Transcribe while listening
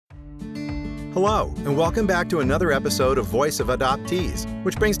Hello, and welcome back to another episode of Voice of Adoptees,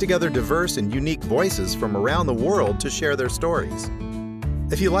 which brings together diverse and unique voices from around the world to share their stories.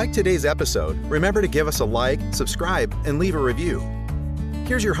 If you like today's episode, remember to give us a like, subscribe, and leave a review.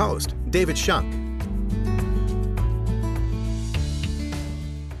 Here's your host, David Shunk.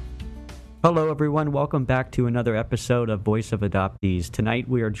 Hello, everyone. Welcome back to another episode of Voice of Adoptees. Tonight,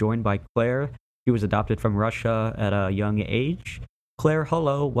 we are joined by Claire. She was adopted from Russia at a young age. Claire,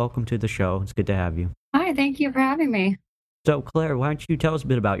 hello. Welcome to the show. It's good to have you. Hi, thank you for having me. So, Claire, why don't you tell us a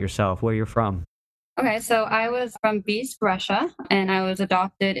bit about yourself, where you're from? Okay, so I was from Beast, Russia, and I was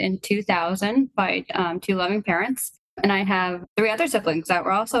adopted in 2000 by two loving parents. And I have three other siblings that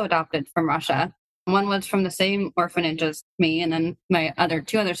were also adopted from Russia. One was from the same orphanage as me, and then my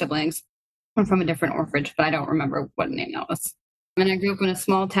two other siblings were from a different orphanage, but I don't remember what name that was. And I grew up in a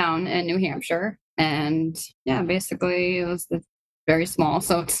small town in New Hampshire. And yeah, basically it was very small.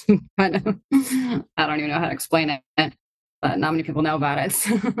 So it's kind of, I don't even know how to explain it, but not many people know about it.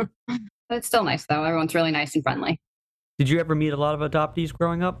 But it's still nice, though. Everyone's really nice and friendly. Did you ever meet a lot of adoptees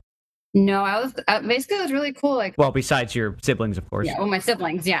growing up? No, I was basically it was really cool. Like, well, besides your siblings, of course. Yeah, well, my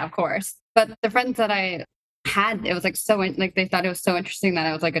siblings, yeah, of course. But the friends that I had, it was like they thought it was so interesting that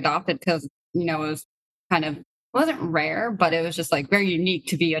I was like adopted because it was kind of wasn't rare, but it was just like very unique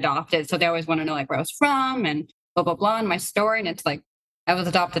to be adopted. So they always want to know like where I was from and blah blah blah and my story. And it's like I was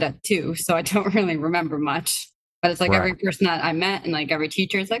adopted at 2, so I don't really remember much. But it's like every person that I met and like every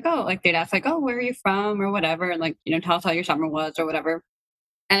teacher is like, oh, like they'd ask like, oh, where are you from or whatever, and like tell us how your summer was or whatever.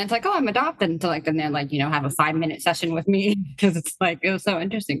 And it's like, oh, I'm adopted. And so like then they like have a 5-minute session with me because it's like it was so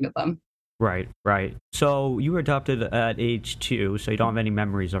interesting to them. Right. So you were adopted at age 2, so you don't have any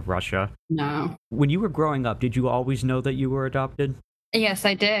memories of Russia. No. When you were growing up, did you always know that you were adopted? Yes,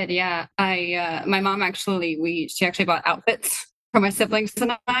 I did. Yeah. My mom she actually bought outfits for my siblings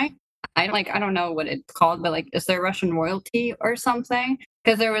and I. I don't know what it's called, but like, is there Russian royalty or something?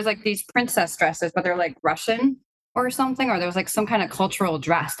 Because there was like these princess dresses, but they're like Russian or something, or there was like some kind of cultural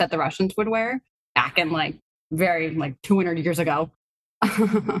dress that the Russians would wear back in like very like 200 years ago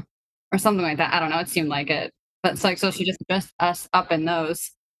or something like that. I don't know. It seemed like it, but it's like, so she just dressed us up in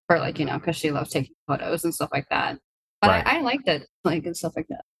those for like, because she loves taking photos and stuff like that. But right. I liked it, like, and stuff like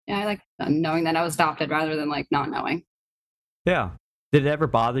that. Yeah, I like knowing that I was adopted rather than like not knowing. Yeah. Did it ever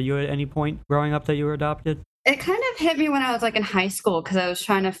bother you at any point growing up that you were adopted? It kind of hit me when I was like in high school because I was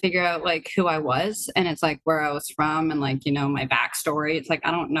trying to figure out like who I was, and it's like where I was from and like my backstory. It's like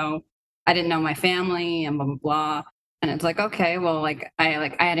I didn't know my family and blah blah blah. And it's like, okay, well, like I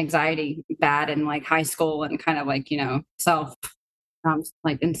had anxiety bad in like high school and kind of like self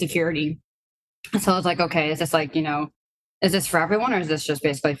like insecurity. So I was like, okay, is this like is this for everyone or is this just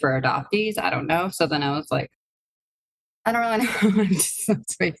basically for adoptees? I don't know. So then I was like, I don't really know. I'm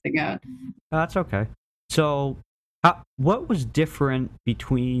just spacing out. That's okay. So, what was different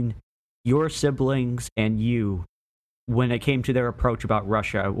between your siblings and you when it came to their approach about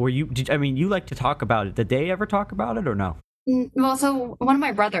Russia? You like to talk about it? Did they ever talk about it or no? Well, so one of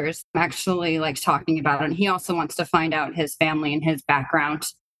my brothers actually likes talking about it, and he also wants to find out his family and his background.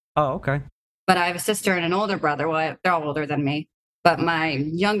 Oh, okay. But I have a sister and an older brother. Well, they're all older than me. But my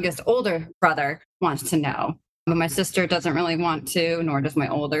youngest older brother wants to know. But my sister doesn't really want to, nor does my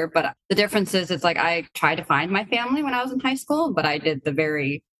older. But the difference is it's like I tried to find my family when I was in high school, but I did the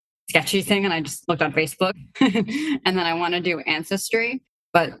very sketchy thing and I just looked on Facebook. And then I want to do Ancestry,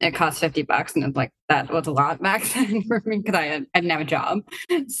 but it cost $50. And it's like, that was a lot back then for me because I didn't have a job.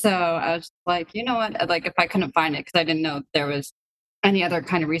 So I was like, you know what? Like if I couldn't find it, because I didn't know there was any other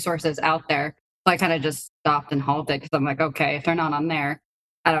kind of resources out there. So I kind of just stopped and halted because I'm like, okay, if they're not on there,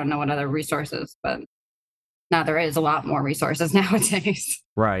 I don't know what other resources, but now there is a lot more resources nowadays.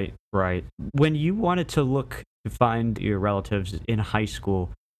 Right. When you wanted to look to find your relatives in high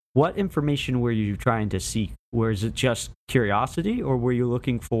school, what information were you trying to seek? Was it just curiosity or were you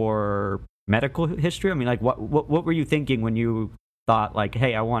looking for medical history? I mean, like what were you thinking when you thought like,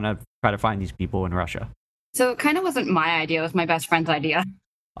 hey, I want to try to find these people in Russia? So it kind of wasn't my idea. It was my best friend's idea.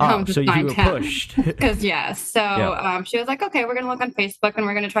 Oh, so you were pushed. Because, yeah. So she was like, okay, we're going to look on Facebook and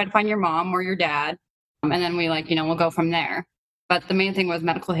we're going to try to find your mom or your dad. And then we we'll go from there. But the main thing was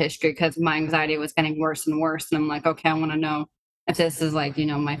medical history because my anxiety was getting worse and worse. And I'm like, okay, I want to know if this is like,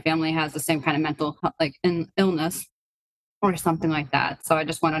 my family has the same kind of mental illness or something like that. So I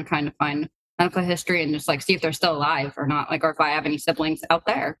just wanted to kind of find medical history and just like see if they're still alive or not, like, or if I have any siblings out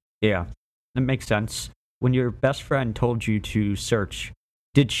there. Yeah, that makes sense. When your best friend told you to search,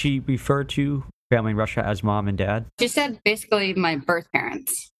 did she refer to family in Russia as mom and dad? She said basically my birth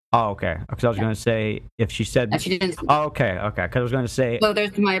parents. Oh, okay. Because I was Yeah. going to say, if she said, And she didn't. oh, okay, because I was going to say, So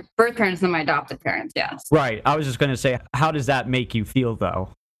there's my birth parents and my adopted parents. Yes. right. I was just going to say, how does that make you feel, though?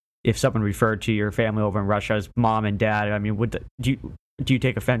 If someone referred to your family over in Russia as mom and dad, I mean, do you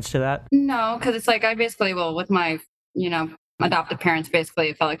take offense to that? No, because it's like I basically, well, with my, adopted parents, basically,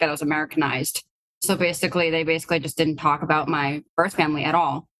 it felt like that I was Americanized. So basically, they basically just didn't talk about my birth family at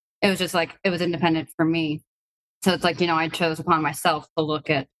all. It was just like, it was independent for me. So it's like, I chose upon myself to look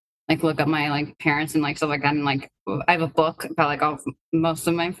up my like parents and like stuff like that. And like, I have a book about like all most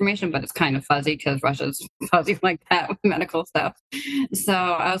of my information, but it's kind of fuzzy because Russia's fuzzy like that with medical stuff. So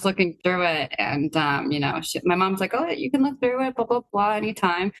I was looking through it, and my mom's like, "Oh, you can look through it, blah blah blah,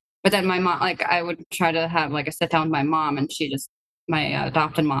 anytime." But then my mom, like, I would try to have like a sit down with my mom, and my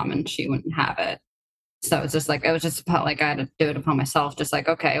adopted mom, and she wouldn't have it. So it's just like it was just about like I had to do it upon myself. Just like,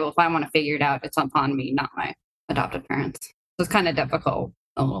 okay, well, if I want to figure it out, it's upon me, not my adopted parents. So it's kind of difficult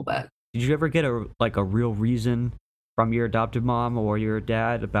a little bit. Did you ever get a real reason from your adopted mom or your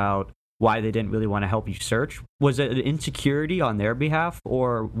dad about why they didn't really want to help you search? Was it an insecurity on their behalf,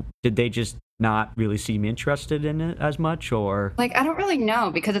 or did they just not really seem interested in it as much? Or Like I don't really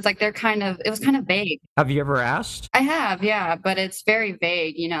know because it's like it was kind of vague. have you ever asked? I have, yeah, but it's very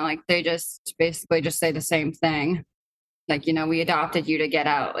vague, like they just basically just say the same thing. Like, we adopted you to get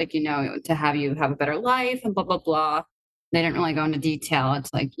out, like, to have you have a better life and blah, blah, blah. They didn't really go into detail.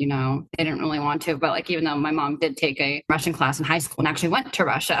 It's like, they didn't really want to. But like, even though my mom did take a Russian class in high school and actually went to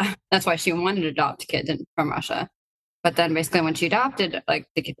Russia, that's why she wanted to adopt kids from Russia. But then basically when she adopted,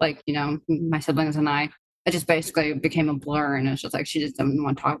 my siblings and I, it just basically became a blur. And it's just like, she just didn't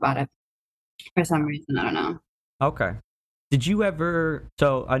want to talk about it for some reason. I don't know. Okay. Did you ever?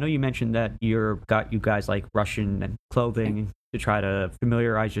 So I know you mentioned that you guys like Russian and clothing to try to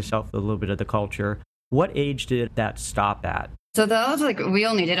familiarize yourself with a little bit of the culture. What age did that stop at? So those like we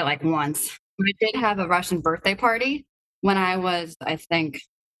only did it like once. We did have a Russian birthday party when I was, I think,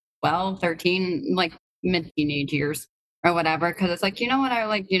 12, 13, like mid teenage years or whatever. Cause it's like, you know what I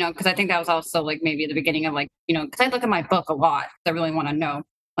like, cause I think that was also like maybe the beginning of like, cause I look at my book a lot. I really want to know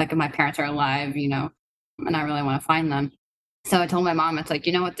like if my parents are alive, and I really want to find them. So I told my mom, it's like,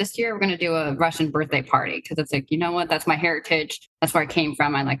 you know what, this year we're going to do a Russian birthday party. Cause it's like, you know what, that's my heritage. That's where I came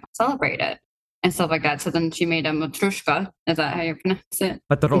from. I like to celebrate it and stuff like that. So then she made a matrushka. Is that how you pronounce it?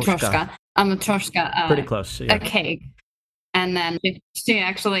 Matroshka. A matrushka. Pretty close. Yeah. A cake. And then she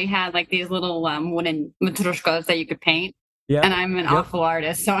actually had like these little wooden matrushkas that you could paint. Yeah. And I'm an awful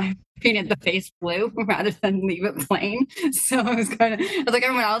artist, so I painted the face blue rather than leave it plain. So it was like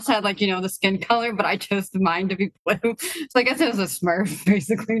everyone else had like, the skin color, but I chose mine to be blue. So I guess it was a Smurf,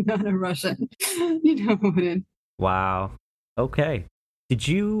 basically, not a Russian, wooden. Wow. Okay.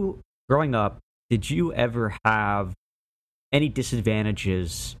 Growing up, did you ever have any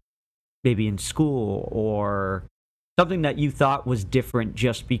disadvantages, maybe in school or something that you thought was different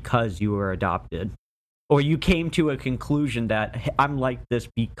just because you were adopted? Or you came to a conclusion that, hey, I'm like this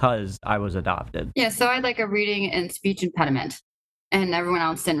because I was adopted? Yeah, so I had like a reading and speech impediment, and everyone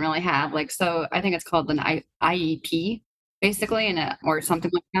else didn't really have. Like, so I think it's called an IEP, basically, or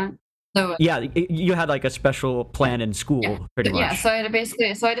something like that. So yeah, you had like a special plan in school, pretty much. Yeah, so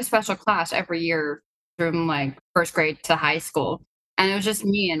I had a special class every year from like first grade to high school, and it was just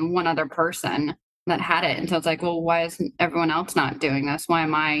me and one other person that had it. And so it's like, well, why is everyone else not doing this? Why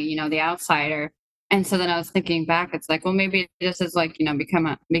am I, the outsider? And so then I was thinking back, it's like, well, maybe this is like,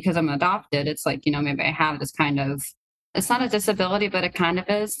 because I'm adopted, it's like, maybe I have this kind of, it's not a disability, but it kind of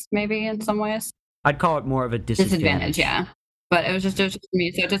is maybe in some ways. I'd call it more of a disadvantage. Yeah. But it was just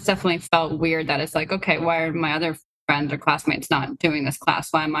me. So it just definitely felt weird that it's like, okay, why are my other friends or classmates not doing this class?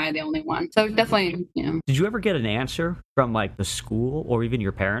 Why am I the only one? So definitely, Did you ever get an answer from like the school or even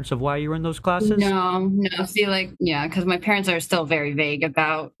your parents of why you were in those classes? No. See, like, yeah, because my parents are still very vague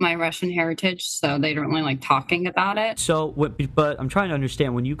about my Russian heritage, so they don't really like talking about it. So, but I'm trying to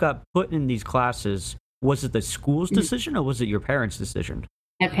understand, when you got put in these classes, was it the school's decision or was it your parents' decision?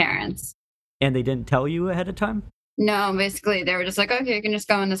 My parents. And they didn't tell you ahead of time? No, basically they were just like, okay, you can just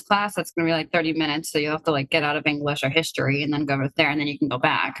go in this class. That's going to be like 30 minutes. So you have to like get out of English or history and then go over there and then you can go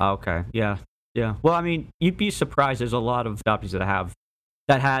back. Okay. Yeah. Yeah. Well, I mean, you'd be surprised. There's a lot of adoptees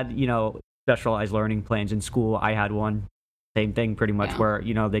that had, specialized learning plans in school. I had one, same thing pretty much, where,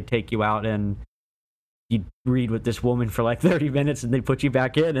 they'd take you out and you'd read with this woman for like 30 minutes and they'd put you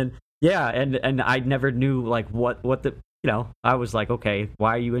back in. And yeah. And I never knew like what the, I was like, okay,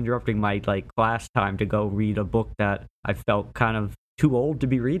 why are you interrupting my like class time to go read a book that I felt kind of too old to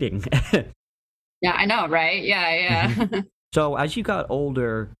be reading? Yeah, I know, right? Yeah. So as you got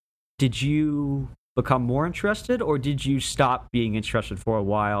older, did you become more interested, or did you stop being interested for a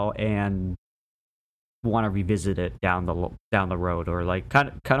while and want to revisit it down the road, or like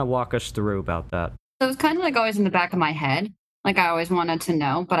kind of walk us through about that? So it was kind of like always in the back of my head. Like I always wanted to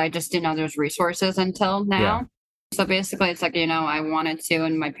know, but I just didn't know there's resources until Yeah. now. So basically, it's like, I wanted to,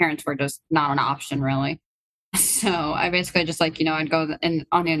 and my parents were just not an option really. So I basically just like, I'd go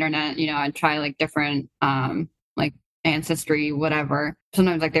on the internet, I'd try like different, like ancestry, whatever.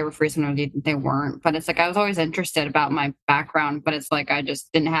 Sometimes like they were free, sometimes they weren't. But it's like I was always interested about my background, but it's like I just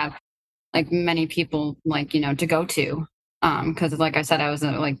didn't have like many people like, to go to. Because like I said, I was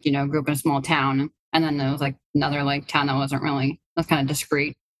like, grew up in a small town, and then there was like another like town that was kind of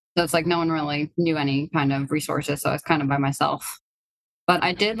discreet. So it's like no one really knew any kind of resources. So I was kind of by myself. But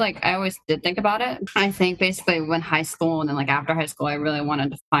I always did think about it. I think basically when high school and then like after high school, I really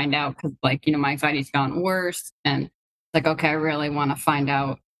wanted to find out because like, my anxiety's gotten worse. And like, okay, I really want to find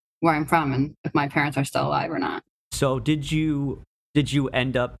out where I'm from and if my parents are still alive or not. So did you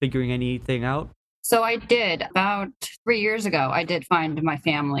end up figuring anything out? So I did about 3 years ago. I did find my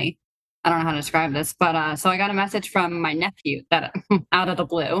family. I don't know how to describe this, but so I got a message from my nephew that out of the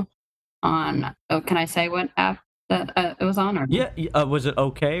blue on, can I say what app that it was on? Or Yeah. Was it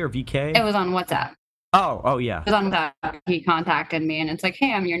OK or VK? It was on WhatsApp. Oh, yeah. It was on WhatsApp. He contacted me and it's like,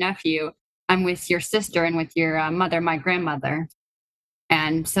 hey, I'm your nephew. I'm with your sister and with your mother, my grandmother.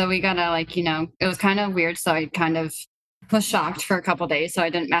 And so we got to like, it was kind of weird. So I kind of was shocked for a couple of days. So I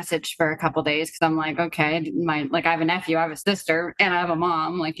didn't message for a couple of days because I'm like, okay, I have a nephew, I have a sister, and I have a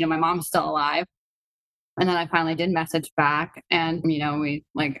mom. Like, my mom's still alive. And then I finally did message back, and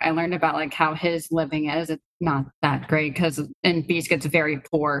I learned about like how his living is. It's not that great because in Besk, it's a very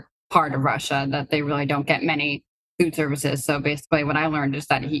poor part of Russia that they really don't get many food services. So basically, what I learned is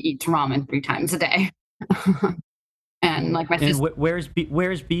that he eats ramen 3 times a day. And like my sister, where's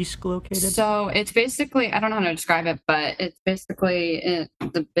Besk located? So it's basically, I don't know how to describe it, but it's basically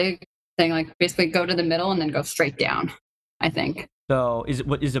the big thing. Like basically, go to the middle and then go straight down, I think. So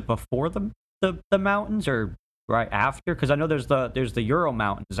is it before the mountains or right after? Because I know there's the Ural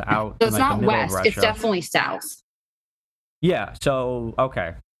Mountains out. So it's in, like, not the middle west. Of Russia. It's definitely south. Yeah. So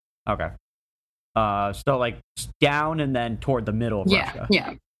okay. So like down and then toward the middle of Russia.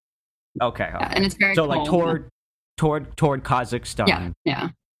 Yeah. Okay. Yeah, and it's very so cold. like toward Kazakhstan. Yeah.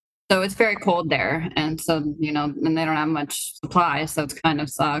 So it's very cold there, and so and they don't have much supply, so it kind of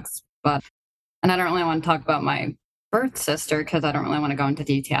sucks. And I don't really want to talk about my birth sister because I don't really want to go into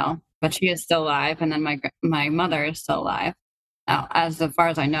detail. But she is still alive, and then my mother is still alive. Now, as far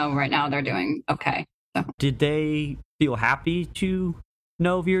as I know, right now they're doing okay. So. Did they feel happy to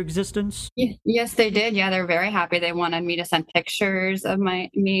know of your existence? Yes, they did. Yeah, they're very happy. They wanted me to send pictures of me,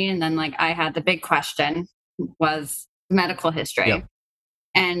 and then like I had the big question was medical history. Yep.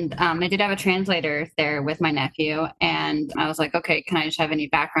 And I did have a translator there with my nephew, and I was like, okay, can I just have any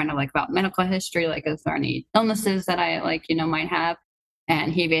background of like about medical history? Like, is there any illnesses that I might have?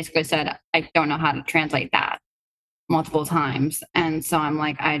 And he basically said, I don't know how to translate that multiple times. And so I'm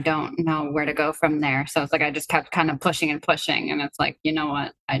like, I don't know where to go from there. So it's like, I just kept kind of pushing and pushing. And it's like, you know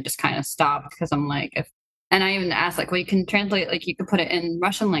what? I just kind of stopped because I'm like, and I even asked like, well, you can translate, like you could put it in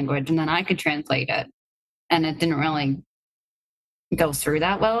Russian language and then I could translate it. And it didn't really go through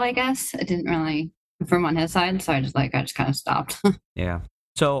that well, I guess. It didn't really from on his side. So I just kind of stopped. Yeah.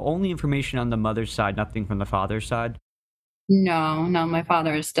 So only information on the mother's side, nothing from the father's side? No, my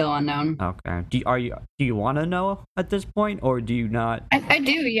father is still unknown. Okay. Do you want to know at this point, or do you not? I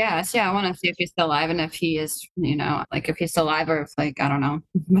do, yes. Yeah, I want to see if he's still alive and if he is, like if he's still alive or if I don't know.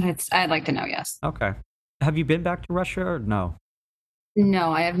 But I'd like to know, yes. Okay. Have you been back to Russia or no?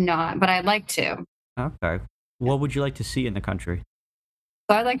 No, I have not, but I'd like to. Okay. What would you like to see in the country?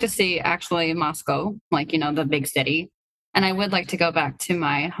 So I'd like to see actually Moscow, like, the big city. And I would like to go back to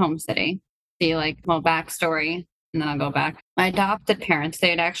my home city, see like backstory. And then I'll go back. My adopted parents,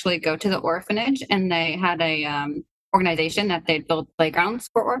 they'd actually go to the orphanage and they had a organization that they'd build playgrounds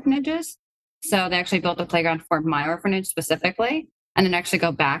for orphanages. So they actually built a playground for my orphanage specifically and then actually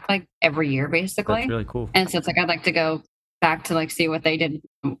go back like every year, basically. That's really cool. And so it's like, I'd like to go back to like see what they did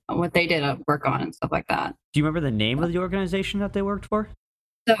work on and stuff like that. Do you remember the name of the organization that they worked for?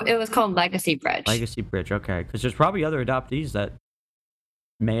 So it was called Legacy Bridge. Legacy Bridge, okay. Because there's probably other adoptees that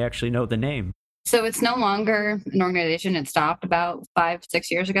may actually know the name. So it's no longer an organization. It stopped about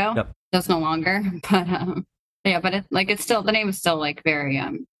 5-6 years ago. Yep. It's no longer, but it's still, the name is still like very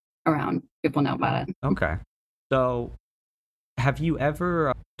around. People know about it. Okay. So have you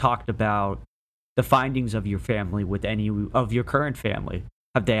ever talked about the findings of your family with any of your current family?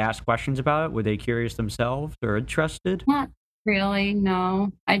 Have they asked questions about it? Were they curious themselves or interested? Not really,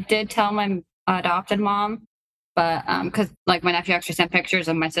 no. I did tell my adopted mom, but because like my nephew actually sent pictures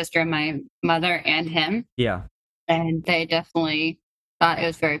of my sister and my mother and him, Yeah. and they definitely thought it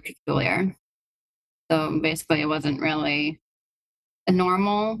was very peculiar. So basically, it wasn't really a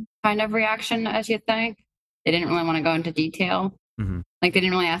normal kind of reaction as you'd think. They didn't really want to go into detail. Hmm. Like they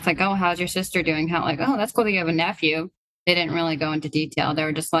didn't really ask like, "Oh, how's your sister doing?" How like, "Oh, that's cool that you have a nephew." They didn't really go into detail. They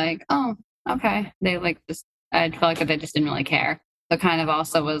were just like, "Oh, okay." They like just I felt like that they just didn't really care. So kind of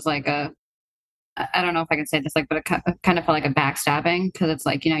also was like a I don't know if I can say this like, but it kind of felt like a backstabbing because it's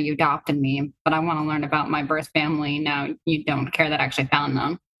like you adopted me, but I want to learn about my birth family. Now you don't care that I actually found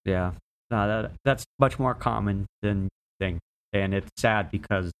them. Yeah. No, that's much more common than you think. And it's sad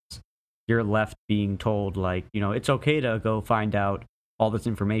because you're left being told, like, it's okay to go find out all this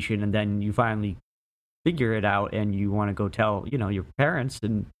information, and then you finally figure it out and you want to go tell, your parents,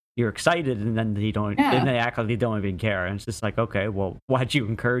 and you're excited, and then Yeah. they act like they don't even care. And it's just like, okay, well, why'd you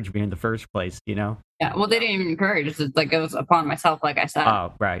encourage me in the first place? Yeah, well, they didn't even encourage. It's like it was upon myself, like I said.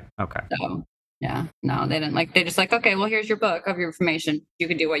 Oh, right. Okay. So yeah, no, they didn't like. They just like, okay, well, here's your book of your information. You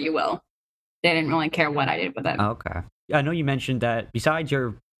can do what you will. They didn't really care what I did with it. Okay. I know you mentioned that besides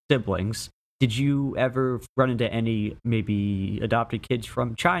your siblings, did you ever run into any maybe adopted kids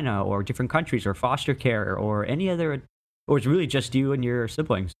from China or different countries or foster care or any other, or it's really just you and your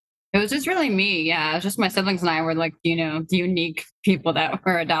siblings? It was just really me. Yeah, it was just my siblings and I were like, the unique people that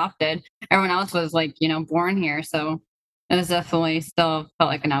were adopted. Everyone else was like, born here. So it was definitely still felt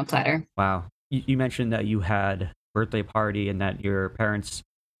like an outsider. Wow. You mentioned that you had a birthday party and that your parents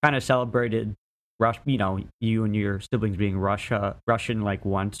kind of celebrated you and your siblings being Russian like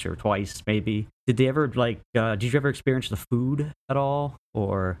once or twice maybe. Did they ever did you ever experience the food at all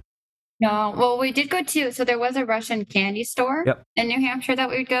or? No, well, we did go to, so there was a Russian candy store Yep. in New Hampshire that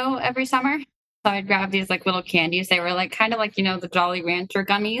we would go every summer. So I'd grab these like little candies. They were like kind of like, the Jolly Rancher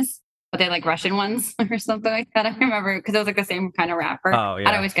gummies, but they like Russian ones or something like that. I remember because it was like the same kind of wrapper. Oh, I'd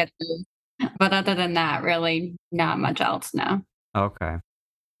yeah. always get those. But other than that, really not much else now. Okay.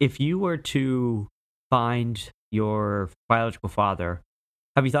 If you were to find your biological father,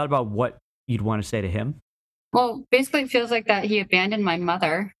 have you thought about what you'd want to say to him? Well, basically, it feels like that he abandoned my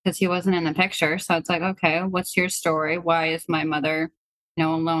mother because he wasn't in the picture. So it's like, okay, what's your story? Why is my mother,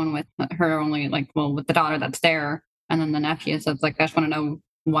 alone with her only, like, well, with the daughter that's there and then the nephew? So it's like, I just want to know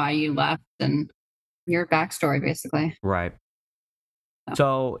why you left and your backstory, basically. Right. So,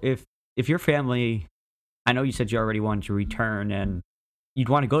 So if your family, I know you said you already wanted to return and you'd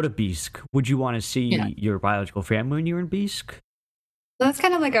want to go to Bisk. Would you want to yeah. see your biological family when you're in Bisk? So that's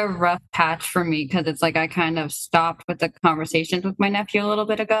kind of like a rough patch for me because it's like I kind of stopped with the conversations with my nephew a little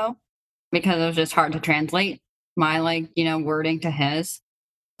bit ago because it was just hard to translate my like, wording to his.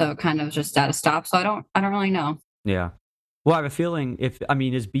 So it kind of just at a stop. So I don't really know. Yeah. Well, I have a feeling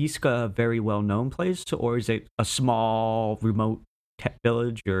is Bisk a very well known place or is it a small, remote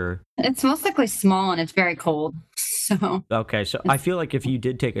village or? It's most likely small and it's very cold. So Okay, so I feel like if you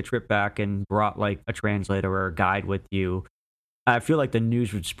did take a trip back and brought like a translator or a guide with you, I feel like the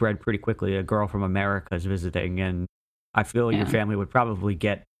news would spread pretty quickly. A girl from America is visiting, and I feel your yeah. family would probably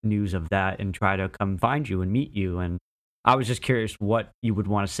get news of that and try to come find you and meet you. And I was just curious what you would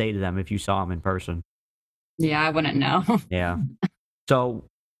want to say to them if you saw them in person. Yeah, I wouldn't know. Yeah. So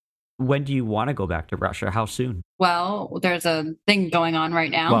when do you want to go back to Russia? How soon? Well, there's a thing going on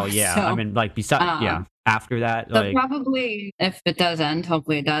right now. Well, yeah. I So mean, like besides, yeah. After that, so like, probably if it does end,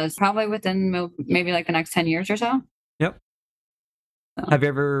 hopefully it does, probably within maybe like the next 10 years or so. yep. So Have you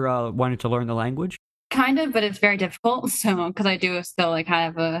ever wanted to learn the language? kind of, but it's very difficult. So because I do still like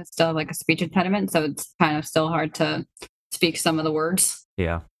have a still like a speech impediment, so it's kind of still hard to speak some of the words.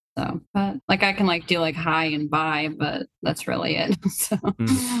 Yeah. So, but like I can like do like hi and bye, but that's really it. So,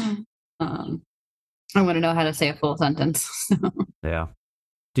 um, I want to know how to say a full sentence. Yeah.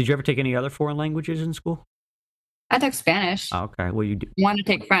 Did you ever take any other foreign languages in school? I took Spanish. Oh, okay. Well, you do. Want to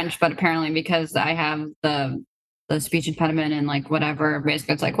take French, but apparently because I have the speech impediment and like whatever,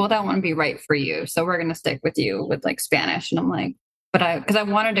 basically it's like, well, that wouldn't be right for you, so we're gonna stick with you with like Spanish. And I'm like, but because I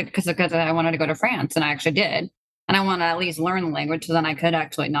wanted to because I wanted to go to France, and I actually did, and I want to at least learn the language so then I could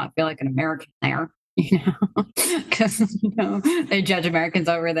actually not feel like an American there. Because they judge Americans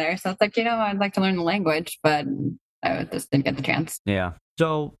over there. So it's like, I'd like to learn the language, but I just didn't get the chance. Yeah.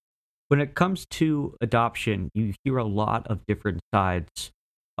 So when it comes to adoption, you hear a lot of different sides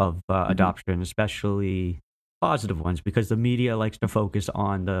of adoption, especially positive ones, because the media likes to focus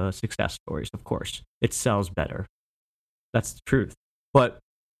on the success stories, of course. It sells better. That's the truth. But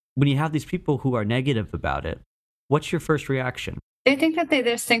when you have these people who are negative about it, what's your first reaction? They think that they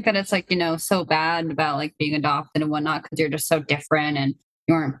just think that it's like, so bad about like being adopted and whatnot because you're just so different and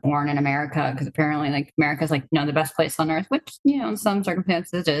you weren't born in America, because apparently like America's like, the best place on earth, which, in some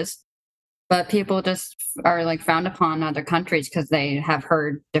circumstances it is. But people just are like frowned upon in other countries because they have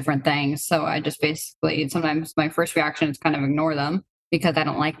heard different things. So I just basically, sometimes my first reaction is kind of ignore them because I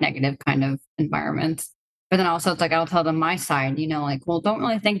don't like negative kind of environments. But then also it's like, I'll tell them my side, like, well, don't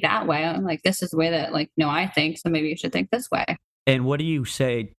really think that way. I'm like, this is the way that like, I think, so maybe you should think this way. And what do you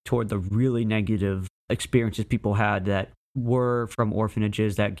say toward the really negative experiences people had that were from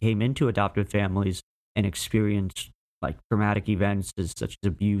orphanages that came into adoptive families and experienced like traumatic events such as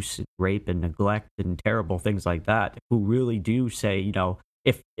abuse, and rape, and neglect, and terrible things like that, who really do say,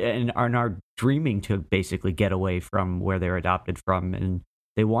 if and are dreaming to basically get away from where they're adopted from, and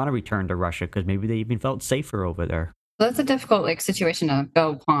they want to return to Russia because maybe they even felt safer over there. So that's a difficult like situation to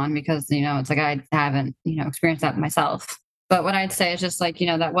go upon because it's like I haven't experienced that myself. But what I'd say is just like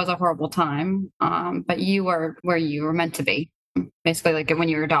that was a horrible time. But you were where you were meant to be. Basically, like when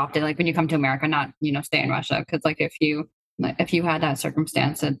you're adopted, like when you come to America, not stay in Russia, because like if you had that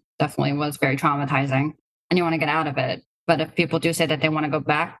circumstance, it definitely was very traumatizing, and you want to get out of it. But if people do say that they want to go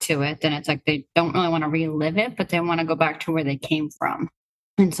back to it, then it's like they don't really want to relive it, but they want to go back to where they came from.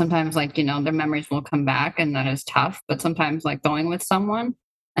 And sometimes, like their memories will come back, and that is tough. But sometimes, like going with someone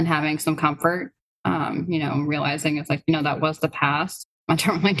and having some comfort, realizing it's like that was the past. I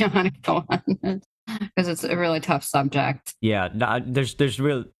don't really know how to go on it, because it's a really tough subject. Yeah, no,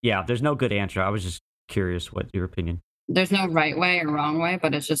 there's no good answer. I was just curious what your opinion. There's no right way or wrong way,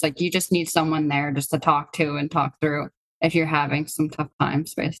 but it's just like you just need someone there just to talk to and talk through if you're having some tough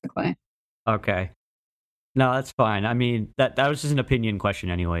times, basically. Okay. No, that's fine. I mean, that was just an opinion question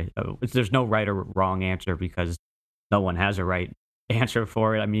anyway. There's no right or wrong answer because no one has a right answer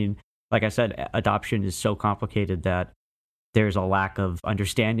for it. I mean, like I said, adoption is so complicated that there's a lack of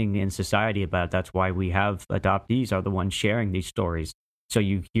understanding in society about it. That's why we have adoptees are the ones sharing these stories. So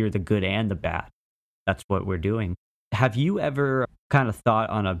you hear the good and the bad. That's what we're doing. Have you ever kind of thought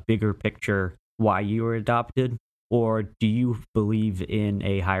on a bigger picture why you were adopted? Or do you believe in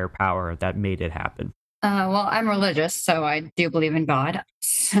a higher power that made it happen? Well, I'm religious, so I do believe in God.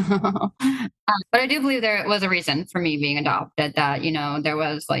 So, but I do believe there was a reason for me being adopted. That there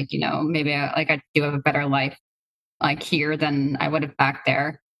was like maybe I do have a better life like here than I would have back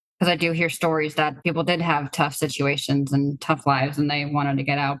there, because I do hear stories that people did have tough situations and tough lives, and they wanted to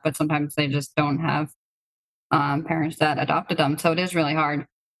get out, but sometimes they just don't have parents that adopted them. So it is really hard.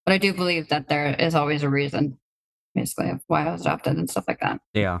 But I do believe that there is always a reason, basically, of why I was adopted and stuff like that.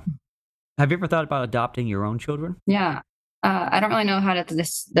 Yeah. Have you ever thought about adopting your own children? Yeah. I don't really know how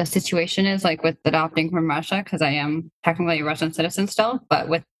the situation is like with adopting from Russia, because I am technically a Russian citizen still. But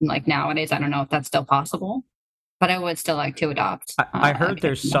with like nowadays, I don't know if that's still possible. But I would still like to adopt. I heard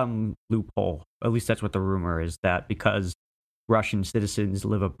there's some loophole. At least that's what the rumor is, that because Russian citizens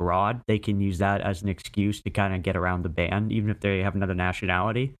live abroad, they can use that as an excuse to kind of get around the ban, even if they have another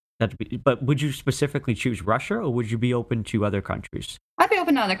nationality. But would you specifically choose Russia, or would you be open to other countries? I'd be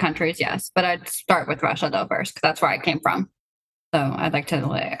open to other countries, yes. But I'd start with Russia, though, first, because that's where I came from. So I'd like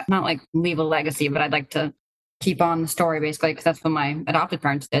to, not like leave a legacy, but I'd like to keep on the story, basically, because that's what my adopted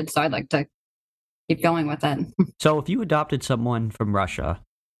parents did. So I'd like to keep going with it. So if you adopted someone from Russia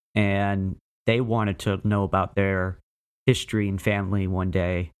and they wanted to know about their history and family one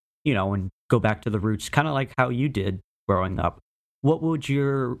day, and go back to the roots, kind of like how you did growing up, what would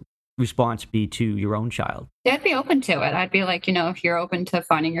your response be to your own child? Yeah, I'd be open to it. I'd be like, if you're open to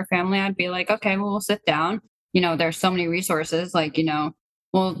finding your family, I'd be like, okay, well, we'll sit down. There's so many resources, like,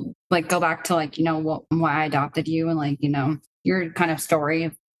 we'll like go back to like, why I adopted you and like, your kind of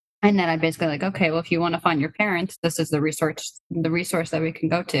story. And then I'd basically like, okay, well, if you want to find your parents, this is the resource that we can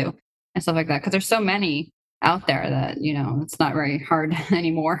go to and stuff like that. Because there's so many out there that, it's not very hard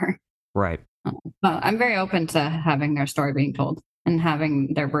anymore. Right. But I'm very open to having their story being told and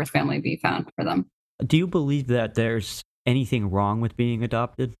having their birth family be found for them. Do you believe that there's anything wrong with being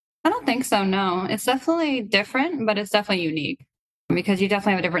adopted? I don't think so, no. It's definitely different, but it's definitely unique because you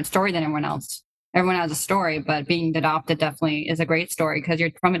definitely have a different story than everyone else. Everyone has a story, but being adopted definitely is a great story because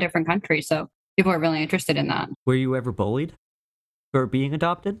you're from a different country. So people are really interested in that. Were you ever bullied for being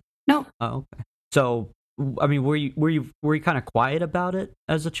adopted? No. Oh, okay. So, I mean, were you kind of quiet about it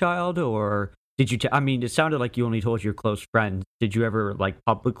as a child, or did you? I mean, it sounded like you only told your close friends. Did you ever like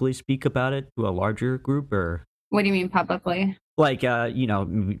publicly speak about it to a larger group, or? What do you mean publicly? Like,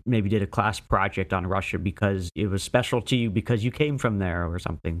 maybe did a class project on Russia because it was special to you because you came from there or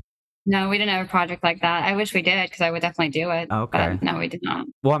something. No, we didn't have a project like that. I wish we did because I would definitely do it. Okay. But no, we did not.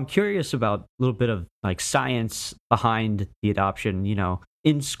 Well, I'm curious about a little bit of like science behind the adoption.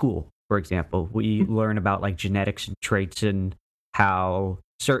 In school, for example, we learn about like genetics and traits and how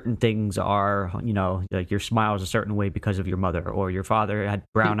certain things are, like your smile is a certain way because of your mother, or your father had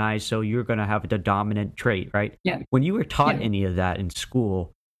brown eyes, so you're going to have the dominant trait, right? Yeah. When you were taught Yeah. any of that in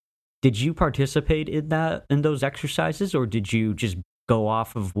school, did you participate in those exercises, or did you just go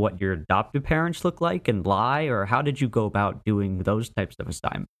off of what your adoptive parents look like and lie, or how did you go about doing those types of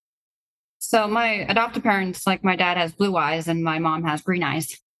assignments? So my adoptive parents, like my dad has blue eyes and my mom has green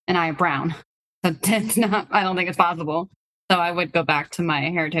eyes and I have brown. So it's not, I don't think it's possible. So I would go back to my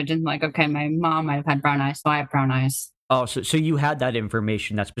heritage and like, okay, my mom might have had brown eyes, so I have brown eyes. Oh, so you had that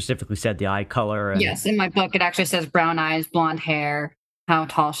information that specifically said the eye color and Yes, in my book, it actually says brown eyes, blonde hair, how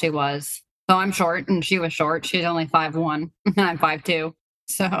tall she was. So I'm short and she was short. She's only 5'1" and I'm 5'2".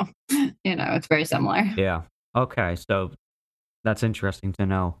 So, it's very similar. yeah. Okay, so that's interesting to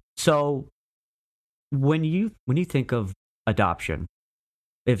know. So when you think of adoption,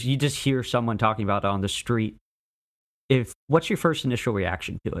 if you just hear someone talking about it on the street, what's your first initial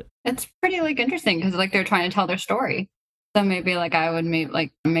reaction to it? It's pretty like interesting because like they're trying to tell their story. So maybe like I would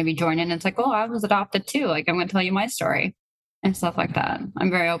maybe join in. And it's like, oh, I was adopted too. Like I'm going to tell you my story and stuff like that.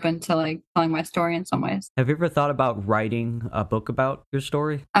 I'm very open to like telling my story in some ways. Have you ever thought about writing a book about your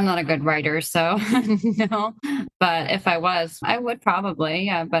story? I'm not a good writer, so no. But if I was, I would probably.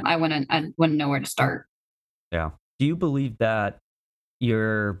 Yeah, but I wouldn't know where to start. Yeah. Do you believe that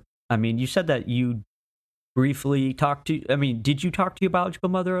you said that you briefly did you talk to your biological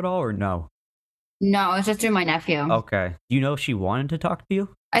mother at all or no? No, it's just through my nephew. Okay. Do you know if she wanted to talk to you?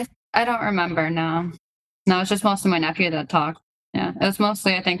 I don't remember. No, no, it's just mostly my nephew that talked. Yeah, it was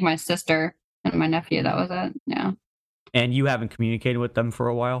mostly I think my sister and my nephew. That was it. Yeah. And you haven't communicated with them for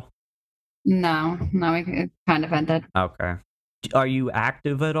a while? No, we kind of ended. Okay. Are you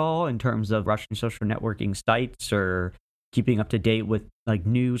active at all in terms of Russian social networking sites or keeping up to date with like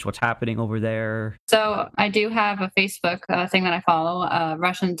news, what's happening over there? So I do have a Facebook thing that I follow,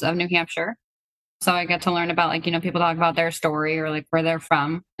 Russians of New Hampshire. So I get to learn about like, people talk about their story or like where they're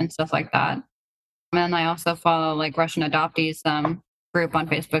from and stuff like that. And then I also follow like Russian adoptees group on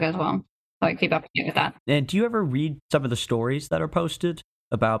Facebook as well. So I keep up to date with that. And do you ever read some of the stories that are posted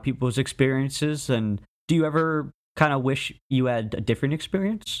about people's experiences? And do you ever kind of wish you had a different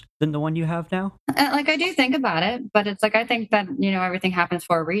experience than the one you have now? Like I do think about it, but it's like I think that, everything happens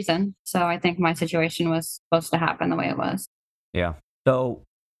for a reason. So I think my situation was supposed to happen the way it was. Yeah. So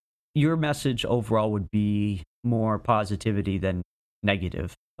your message overall would be more positivity than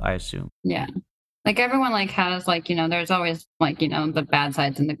negative, I assume. Yeah. Like everyone like has like, there's always like, the bad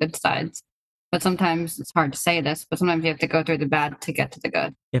sides and the good sides. But sometimes it's hard to say this, but sometimes you have to go through the bad to get to the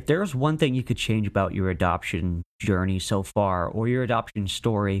good. If there was one thing you could change about your adoption journey so far or your adoption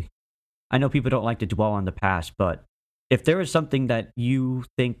story, I know people don't like to dwell on the past, but if there was something that you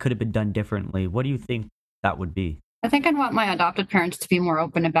think could have been done differently, what do you think that would be? I think I'd want my adopted parents to be more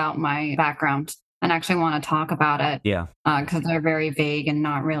open about my background and actually want to talk about it. Yeah. Because they're very vague and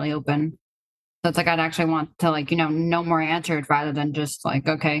not really open. So it's like I'd actually want to like, know more answers rather than just like,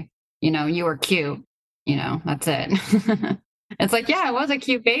 okay, you were cute, that's it. It's like, yeah, I was a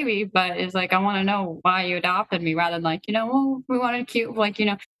cute baby, but it's like, I want to know why you adopted me rather than like, well, we wanted cute, like,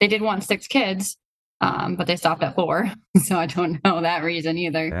 they did want 6 kids, but they stopped at 4. So I don't know that reason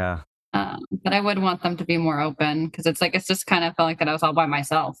either. Yeah. But I would want them to be more open because it's like, it's just kind of felt like that I was all by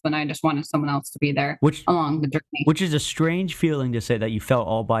myself and I just wanted someone else to be there along the journey. Which is a strange feeling to say that you felt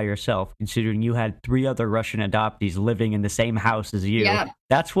all by yourself, considering you had 3 other Russian adoptees living in the same house as you. Yeah.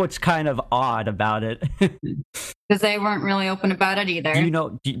 That's what's kind of odd about it. Because they weren't really open about it either.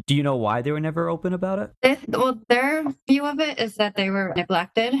 Do you know why they were never open about it? Their view of it is that they were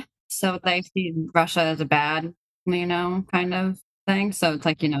neglected. So they see Russia as a bad, kind of thing. So it's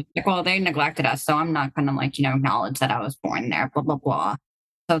like, like, well, they neglected us. So I'm not going to like, acknowledge that I was born there, blah, blah, blah.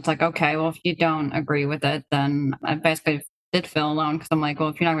 So it's like, okay, well, if you don't agree with it, then I basically did feel alone because I'm like, well,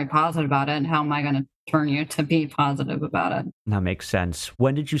 if you're not going to be positive about it, how am I going to turn you to be positive about it? That makes sense.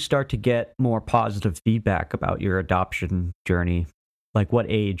 When did you start to get more positive feedback about your adoption journey? Like what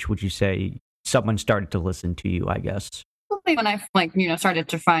age would you say someone started to listen to you, I guess? Probably when I like, started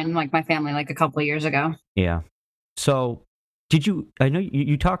to find like my family like a couple of years ago. Yeah. So I know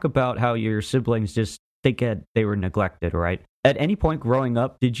you talk about how your siblings just think that they were neglected, right? At any point growing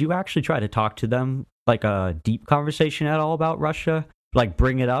up, did you actually try to talk to them, like a deep conversation at all about Russia? Like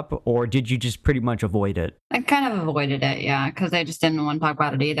bring it up, or did you just pretty much avoid it? I kind of avoided it, yeah, because I just didn't want to talk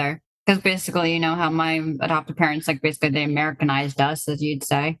about it either. Because basically, how my adopted parents, like basically they Americanized us, as you'd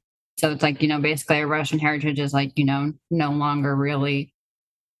say. So it's like, basically our Russian heritage is like, no longer really,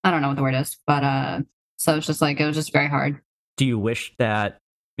 I don't know what the word is, but so it's just like, it was just very hard. Do you wish that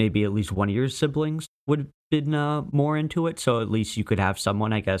maybe at least one of your siblings would have been more into it, so at least you could have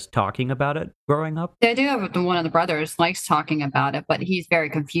someone, I guess, talking about it growing up? The idea of one of the brothers likes talking about it, but he's very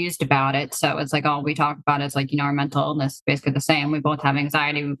confused about it. So it's like all we talk about is like, our mental illness is basically the same. We both have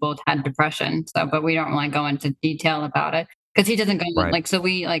anxiety, we both had depression. So, but we don't really go into detail about it because he doesn't go Right. like, so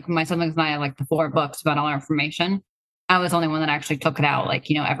we, like my siblings and I have like the 4 books about all our information. I was the only one that actually took it out, like,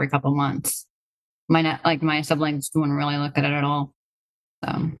 every couple months. My siblings wouldn't really look at it at all.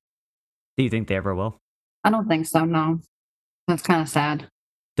 So Do you think they ever will? I don't think so. No, that's kind of sad.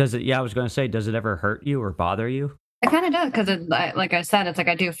 Does it? Yeah, I was going to say, does it ever hurt you or bother you? It kind of does because, like I said, it's like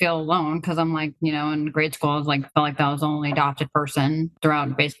I do feel alone because I'm like, in grade school, I was like felt like that was the only adopted person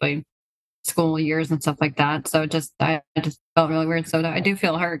throughout basically school years and stuff like that. So I just felt really weird. So I do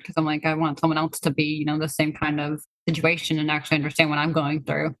feel hurt because I'm like I want someone else to be, the same kind of situation and actually understand what I'm going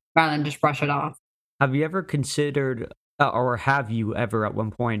through rather than just brush it off. Have you ever considered, or have you ever at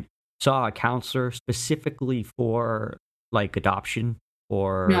one point saw a counselor specifically for like adoption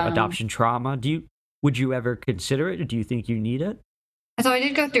or No. adoption trauma? Would you ever consider it, or do you think you need it? So I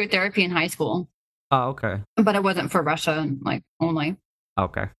did go through therapy in high school, Oh, okay. but it wasn't for Russia like only.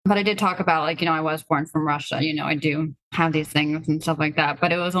 Okay. But I did talk about like, I was born from Russia, I do have these things and stuff like that.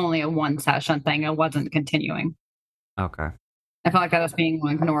 But it was only a 1 session thing. It wasn't continuing. Okay. I felt like I was being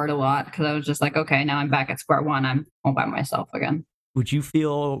ignored a lot because I was just like, okay, now I'm back at square one. I'm all by myself again. Would you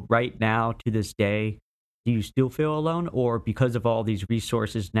feel right now to this day, do you still feel alone, or because of all these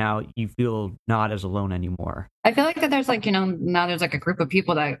resources now, you feel not as alone anymore? I feel like that there's like, now there's like a group of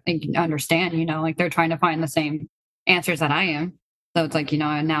people that I can understand, like they're trying to find the same answers that I am. So it's like,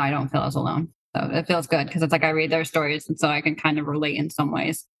 now I don't feel as alone. So it feels good because it's like I read their stories and so I can kind of relate in some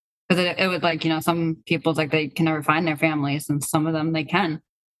ways. Because it would like, some people's like they can never find their families and some of them they can,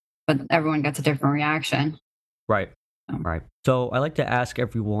 but everyone gets a different reaction. Right. Right. So I like to ask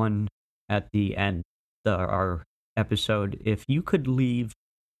everyone at the end of our episode, if you could leave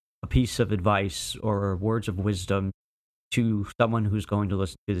a piece of advice or words of wisdom to someone who's going to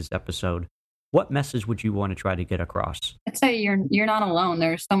listen to this episode, what message would you want to try to get across? I'd say you're not alone.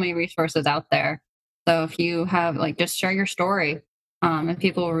 There's so many resources out there. So if you have like, just share your story, and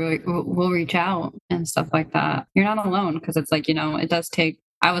people will reach out and stuff like that. You're not alone because it's like, it does take.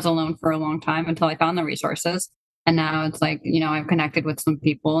 I was alone for a long time until I found the resources, and now it's like, I've connected with some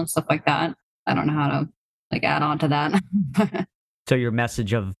people and stuff like that. I don't know how to like add on to that. So your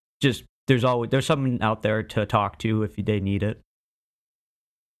message of just there's someone out there to talk to if they need it.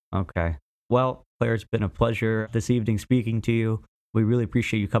 Okay. Well, Claire, it's been a pleasure this evening speaking to you. We really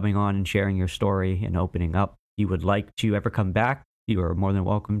appreciate you coming on and sharing your story and opening up. If you would like to ever come back, you are more than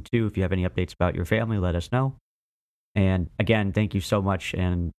welcome to. If you have any updates about your family, let us know. And again, thank you so much.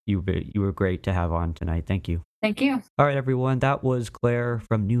 And you were great to have on tonight. Thank you. Thank you. All right, everyone. That was Claire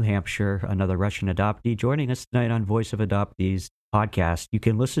from New Hampshire, another Russian adoptee, joining us tonight on Voice of Adoptees podcast. You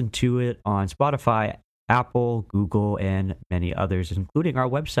can listen to it on Spotify, Apple, Google, and many others, including our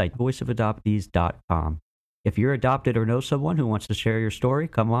website, voiceofadoptees.com. If you're adopted or know someone who wants to share your story,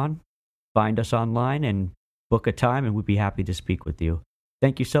 come on, find us online and book a time, and we'd be happy to speak with you.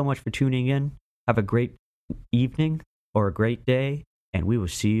 Thank you so much for tuning in. Have a great evening or a great day, and we will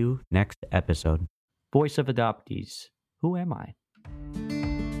see you next episode. Voice of Adoptees. Who am I?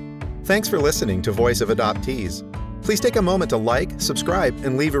 Thanks for listening to Voice of Adoptees. Please take a moment to like, subscribe,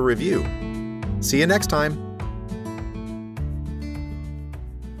 and leave a review. See you next time.